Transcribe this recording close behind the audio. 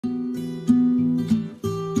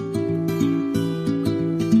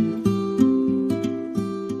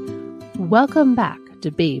Welcome back to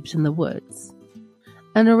Babes in the Woods,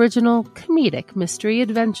 an original comedic mystery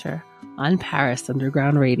adventure on Paris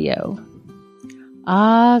Underground Radio.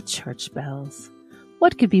 Ah, church bells.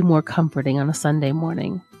 What could be more comforting on a Sunday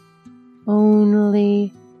morning?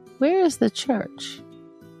 Only, where is the church?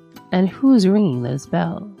 And who's ringing those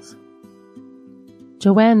bells?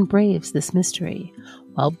 Joanne braves this mystery,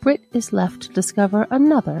 while Britt is left to discover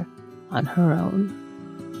another on her own.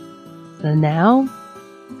 And now,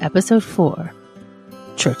 Episode 4,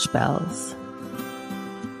 Church Bells.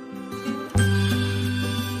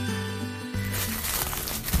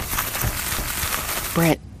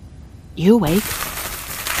 Britt, you awake?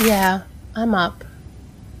 Yeah, I'm up.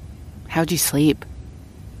 How'd you sleep?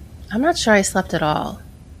 I'm not sure I slept at all.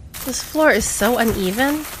 This floor is so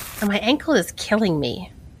uneven, and my ankle is killing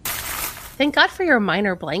me. Thank God for your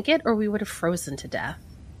minor blanket, or we would have frozen to death.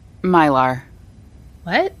 Mylar.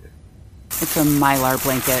 What? It's a Mylar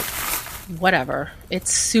blanket. Whatever.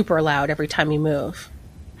 It's super loud every time you move.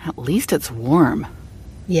 At least it's warm.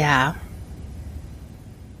 Yeah.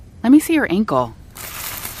 Let me see your ankle.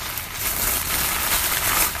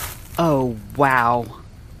 Oh, wow.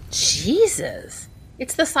 Jesus.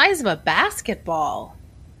 It's the size of a basketball.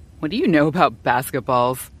 What do you know about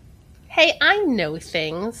basketballs? Hey, I know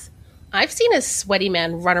things. I've seen a sweaty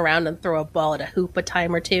man run around and throw a ball at a hoop a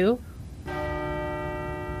time or two.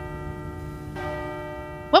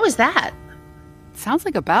 What was that? Sounds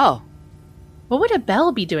like a bell. What would a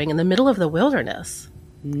bell be doing in the middle of the wilderness?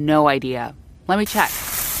 No idea. Let me check.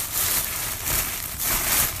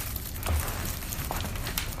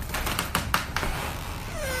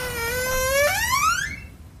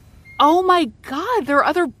 Oh my God, there are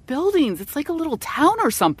other buildings. It's like a little town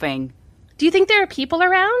or something. Do you think there are people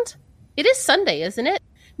around? It is Sunday, isn't it?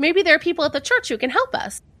 Maybe there are people at the church who can help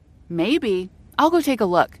us. Maybe. I'll go take a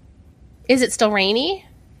look. Is it still rainy?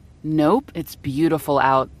 Nope, it's beautiful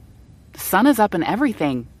out. The sun is up and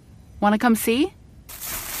everything. Want to come see?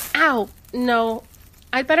 Ow, no.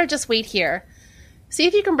 I'd better just wait here. See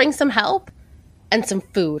if you can bring some help and some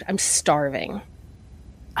food. I'm starving.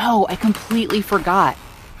 Oh, I completely forgot.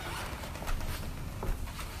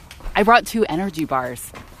 I brought 2 energy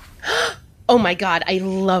bars. Oh my God, I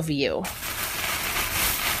love you.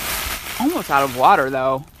 Almost out of water,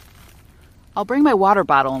 though. I'll bring my water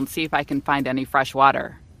bottle and see if I can find any fresh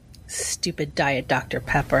water. Stupid Diet Dr.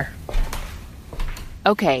 Pepper.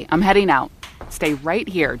 Okay, I'm heading out. Stay right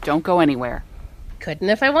here. Don't go anywhere. Couldn't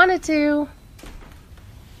if I wanted to.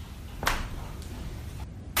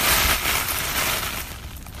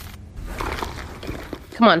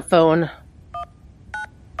 Come on, phone.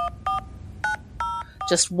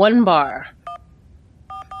 Just one bar.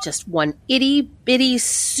 Just one itty-bitty,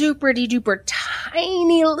 super-duper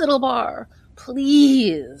tiny little bar.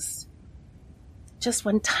 Please. Just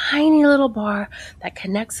one tiny little bar that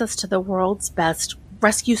connects us to the world's best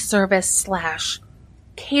rescue service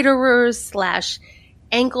 / caterers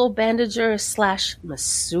 / ankle bandager /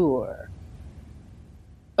 masseur.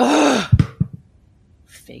 Ugh.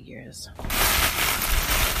 Figures.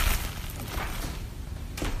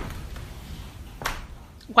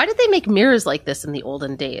 Why did they make mirrors like this in the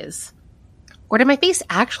olden days? Or did my face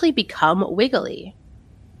actually become wiggly?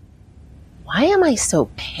 Why am I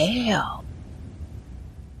so pale?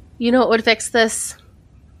 You know what would fix this?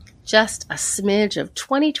 Just a smidge of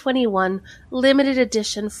 2021 limited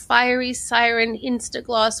edition Fiery Siren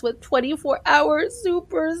Instagloss with 24-hour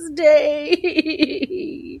Supers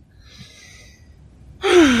Day.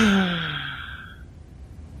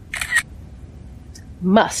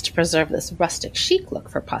 Must preserve this rustic chic look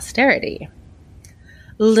for posterity.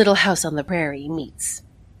 Little House on the Prairie meets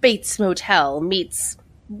Bates Motel meets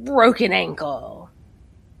Broken Ankle.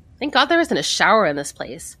 Thank God there isn't a shower in this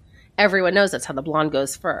place. Everyone knows that's how the blonde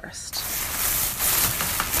goes first.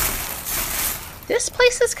 This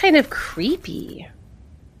place is kind of creepy.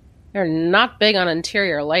 They're not big on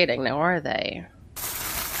interior lighting now, are they?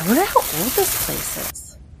 I wonder how old this place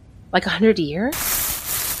is. Like 100 years?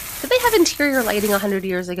 Did they have interior lighting 100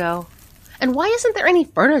 years ago? And why isn't there any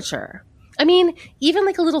furniture? I mean, even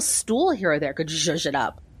like a little stool here or there could zhuzh it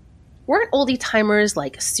up. Weren't oldie timers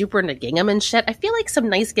like super into gingham and shit? I feel like some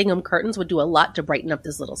nice gingham curtains would do a lot to brighten up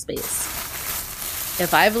this little space.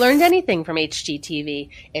 If I've learned anything from HGTV,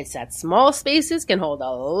 it's that small spaces can hold a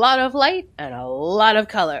lot of light and a lot of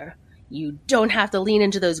color. You don't have to lean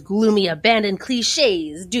into those gloomy abandoned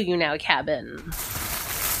cliches, do you now, cabin?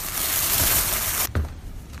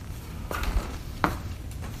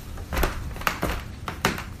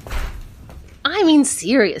 I mean,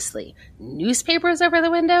 seriously, newspapers over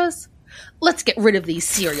the windows? Let's get rid of these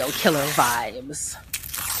serial killer vibes.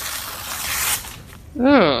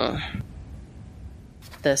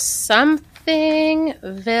 The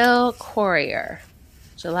Somethingville Courier,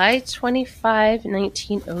 July 25,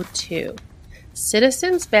 1902.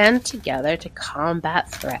 Citizens band together to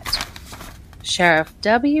combat threat. Sheriff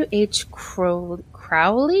W.H.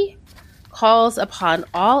 Crowley calls upon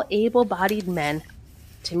all able-bodied men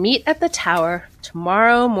to meet at the tower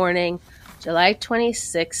tomorrow morning, July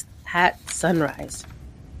 26th at sunrise.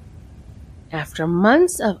 After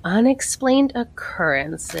months of unexplained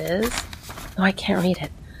occurrences... Oh, I can't read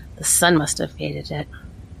it. The sun must have faded it.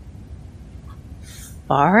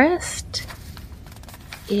 Forest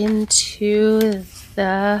into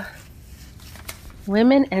the...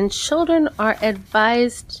 Women and children are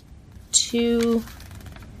advised to...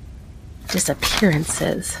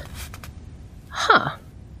 Disappearances. Huh.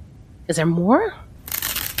 Is there more?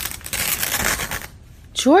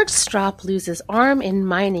 George Strop loses arm in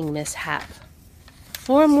mining mishap.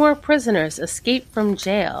 4 more prisoners escape from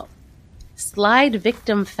jail. Slide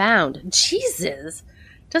victim found. Jesus!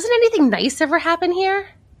 Doesn't anything nice ever happen here?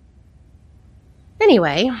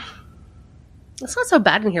 Anyway, it's not so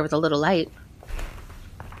bad in here with a little light.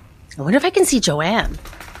 I wonder if I can see Joanne.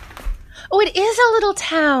 Oh, it is a little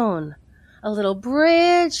town. A little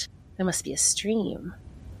bridge. There must be a stream.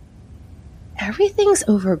 Everything's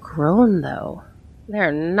overgrown, though.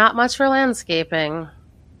 They're not much for landscaping.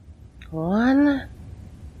 1,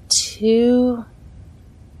 2,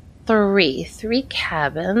 3. 3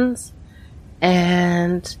 cabins.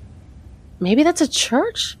 And maybe that's a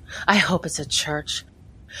church? I hope it's a church.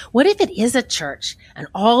 What if it is a church and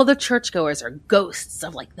all the churchgoers are ghosts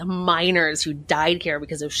of like the miners who died here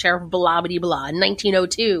because of Sheriff blah-blah-blah in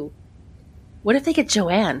 1902? What if they get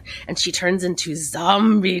Joanne and she turns into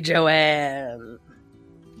Zombie Joanne?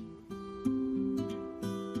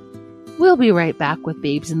 We'll be right back with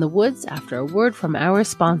Babes in the Woods after a word from our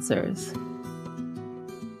sponsors.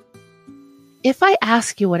 If I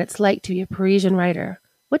ask you what it's like to be a Parisian writer,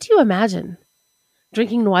 what do you imagine?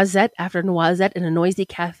 Drinking noisette after noisette in a noisy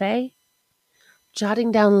cafe?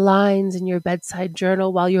 Jotting down lines in your bedside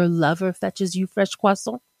journal while your lover fetches you fresh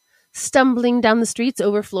croissants? Stumbling down the streets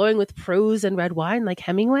overflowing with prose and red wine like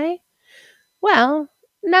Hemingway? Well,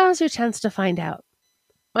 now's your chance to find out.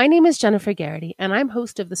 My name is Jennifer Garrity, and I'm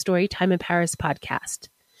host of the Storytime in Paris podcast.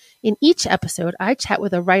 In each episode, I chat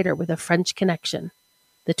with a writer with a French connection.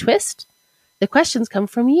 The twist? The questions come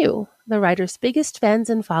from you, the writer's biggest fans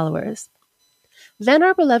and followers. Then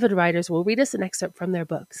our beloved writers will read us an excerpt from their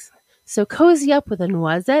books. So cozy up with a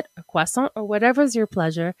noisette, a croissant, or whatever's your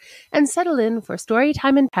pleasure, and settle in for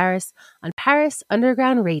Storytime in Paris on Paris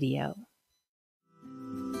Underground Radio.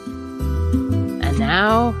 And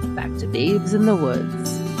now, back to Babes in the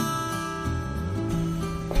Woods.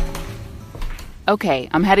 Okay,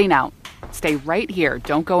 I'm heading out. Stay right here.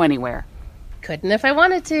 Don't go anywhere. Couldn't if I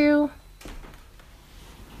wanted to.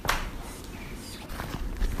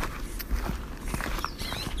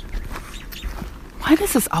 Why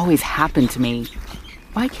does this always happen to me?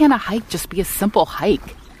 Why can't a hike just be a simple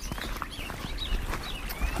hike?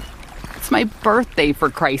 It's my birthday, for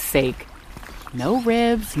Christ's sake. No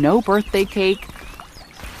ribs, no birthday cake,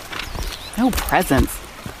 no presents.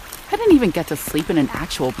 I didn't even get to sleep in an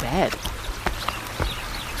actual bed.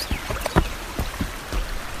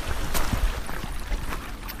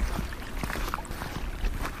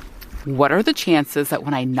 What are the chances that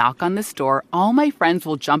when I knock on this door, all my friends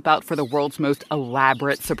will jump out for the world's most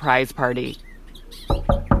elaborate surprise party?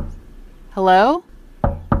 Hello?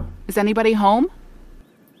 Is anybody home?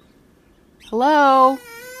 Hello?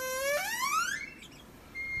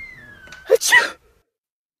 Achoo!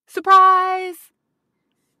 Surprise!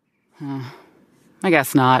 I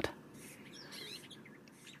guess not.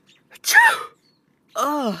 Achoo!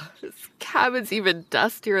 Ugh, this cabin's even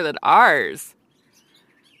dustier than ours.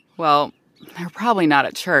 Well, they're probably not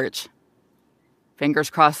at church. Fingers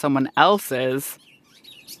crossed someone else is.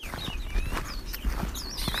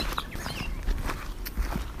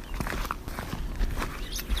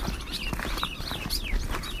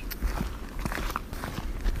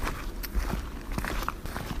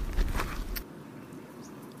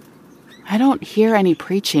 I don't hear any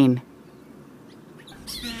preaching.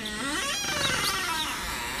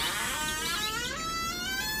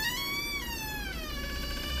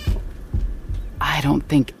 I don't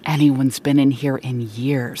think anyone's been in here in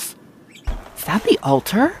years. Is that the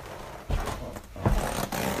altar?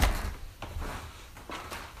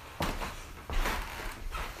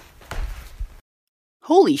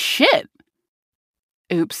 Holy shit!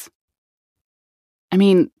 Oops. I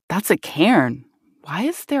mean, that's a cairn. Why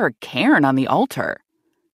is there a cairn on the altar?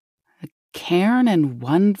 A cairn and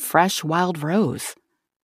 1 fresh wild rose.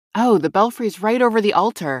 Oh, the belfry's right over the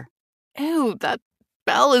altar. Ew, that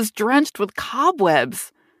bell is drenched with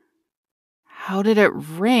cobwebs. How did it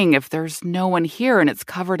ring if there's no one here and it's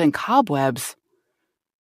covered in cobwebs?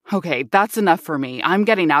 Okay, that's enough for me. I'm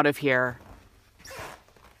getting out of here.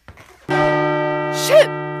 Shit!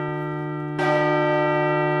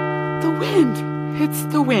 The wind. It's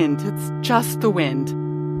the wind. It's just the wind.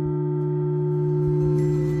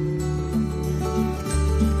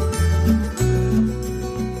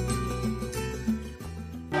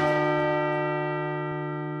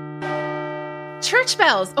 Church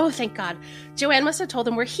bells! Oh, thank God. Joanne must have told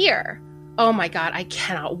them we're here. Oh my God, I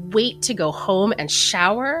cannot wait to go home and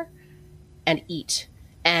shower and eat.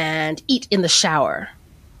 And eat in the shower.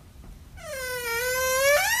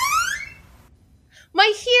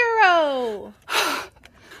 My hero!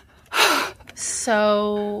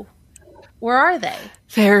 So, where are they?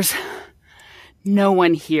 There's no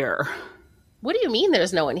one here. What do you mean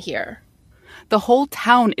there's no one here? The whole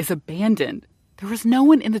town is abandoned. There was no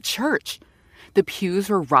one in the church. The pews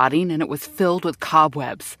were rotting and it was filled with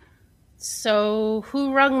cobwebs. So,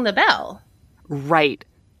 who rung the bell? Right.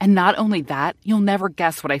 And not only that, you'll never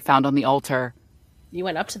guess what I found on the altar. You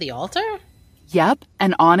went up to the altar? Yep,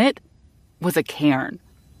 and on it was a cairn.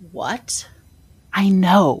 What? I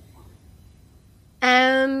know.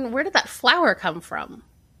 And where did that flower come from?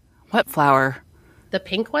 What flower? The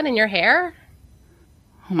pink one in your hair?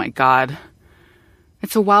 Oh my God.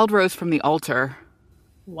 It's a wild rose from the altar.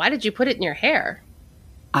 Why did you put it in your hair?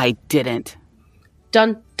 I didn't.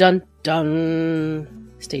 Dun, dun,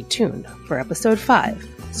 dun. Stay tuned for episode 5,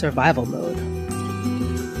 Survival Mode.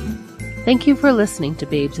 Thank you for listening to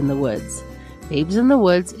Babes in the Woods. Babes in the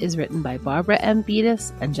Woods is written by Barbara M.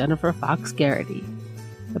 Betus and Jennifer Fox Garrity.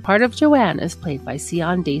 The part of Joanne is played by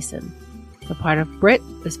Sion Dason. The part of Britt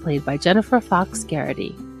is played by Jennifer Fox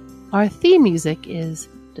Garrity. Our theme music is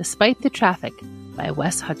Despite the Traffic by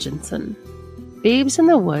Wes Hutchinson. Babes in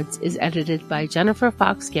the Woods is edited by Jennifer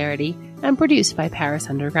Fox Garrity and produced by Paris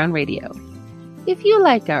Underground Radio. If you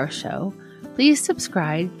like our show, please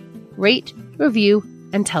subscribe, rate, review,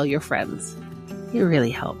 and tell your friends. It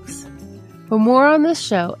really helps. For more on this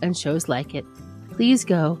show and shows like it, please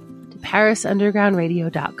go to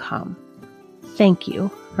parisundergroundradio.com. Thank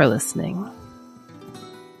you for listening.